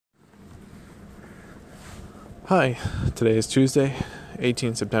Hi, today is Tuesday,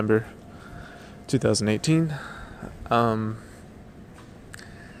 18 September 2018. Um,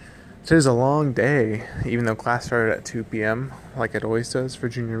 Today's a long day, even though class started at 2 p.m., like it always does for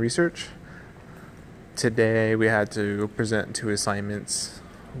junior research. Today we had to present 2 assignments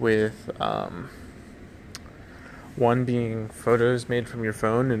with one being photos made from your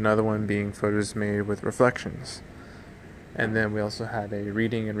phone and another one being photos made with reflections. And then we also had a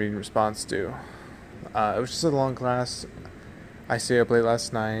reading and reading response due. It was just a long class. I stayed up late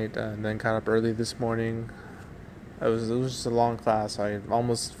last night and then got up early this morning. It was just a long class. I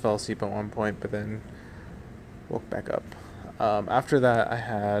almost fell asleep at one point, but then woke back up. After that,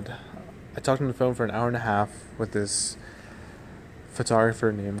 I talked on the phone for an hour and a half with this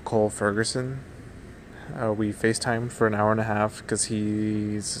photographer named Cole Ferguson. We FaceTimed for an hour and a half because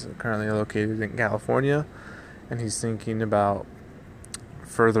he's currently located in California, and he's thinking about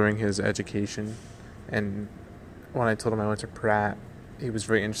furthering his education. And when I told him I went to Pratt, he was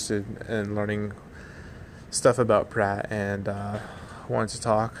very interested in learning stuff about Pratt and wanted to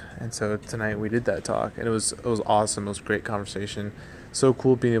talk. And so tonight we did that talk, and it was awesome. It was a great conversation. So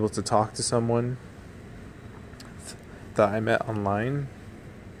cool being able to talk to someone that I met online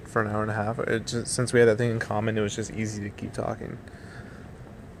for an hour and a half. Since we had that thing in common, it was just easy to keep talking.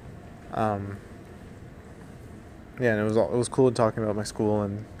 And it was cool talking about my school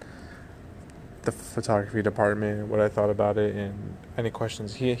and the photography department, what I thought about it, and any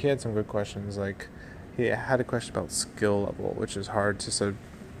questions. He had some good questions. Like, he had a question about skill level, which is hard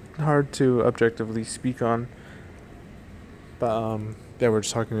to objectively speak on. But they were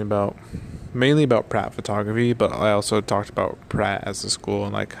just talking about mainly about Pratt photography, but I also talked about Pratt as a school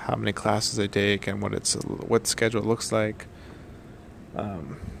and like how many classes they take and what schedule looks like.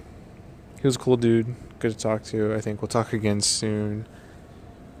 He was a cool dude, good to talk to. I think we'll talk again soon.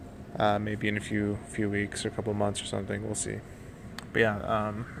 Maybe in a few weeks or a couple months or something. We'll see. But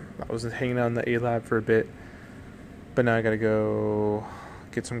yeah, I was hanging out in the A-Lab for a bit, but now I gotta go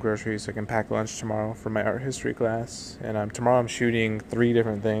get some groceries so I can pack lunch tomorrow for my art history class. And tomorrow I'm shooting 3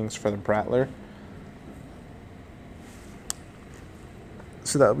 different things for the Prattler,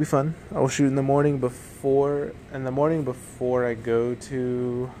 so that'll be fun. I will shoot in the morning before I go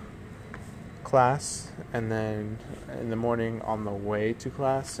to class, and then in the morning on the way to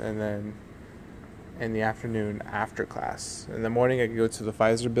class, and then in the afternoon after class. In the morning I can go to the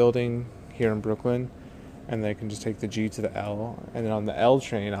Pfizer building here in Brooklyn, and then I can just take the G to the L, and then on the L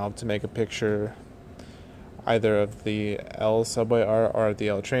train I'll have to make a picture either of the L subway or the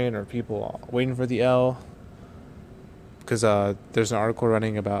L train or people waiting for the L, because there's an article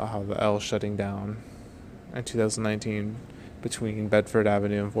running about how the L shutting down in 2019 between Bedford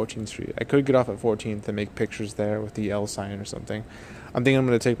Avenue and 14th Street. I could get off at 14th and make pictures there with the L sign or something. I'm thinking I'm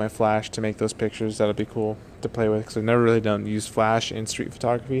going to take my flash to make those pictures. That'll be cool to play with, because I've never really used flash in street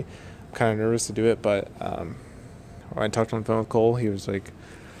photography. I'm kind of nervous to do it, but when I talked on the phone with Cole, he was like,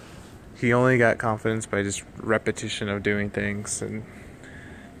 he only got confidence by just repetition of doing things and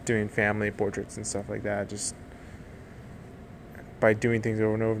doing family portraits and stuff like that. Just by doing things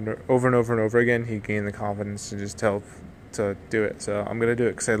over and over again, he gained the confidence to just to do it. So I'm gonna do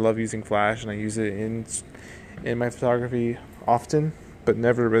it because I love using flash, and I use it in my photography often, but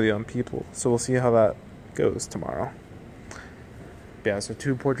never really on people. So we'll see how that goes tomorrow. Yeah, so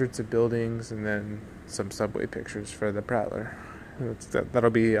 2 portraits of buildings and then some subway pictures for the Prattler.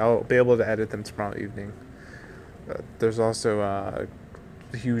 I'll be able to edit them tomorrow evening. There's also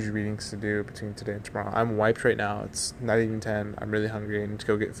huge readings to do between today and tomorrow. I'm wiped right now. It's not even 10. I'm really hungry. I need to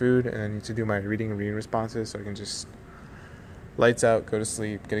go get food, and I need to do my reading and reading responses so I can just lights out, go to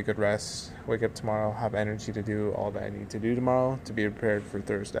sleep, get a good rest, wake up tomorrow, have energy to do all that I need to do tomorrow to be prepared for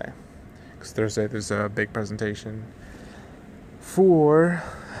Thursday. Because Thursday there's a big presentation for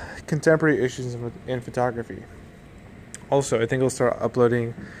contemporary issues in photography. Also, I think I'll start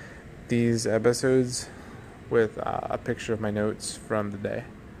uploading these episodes with a picture of my notes from the day.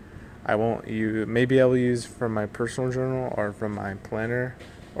 Maybe I will use from my personal journal or from my planner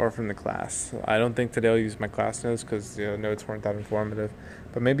or from the class. I don't think today I'll use my class notes because the notes weren't that informative,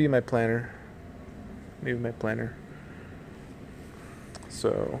 but maybe my planner.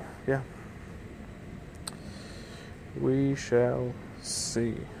 So, yeah. We shall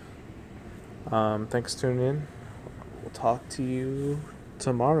see. Thanks for tuning in. We'll talk to you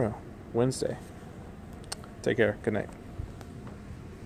tomorrow, Wednesday. Take care. Good night.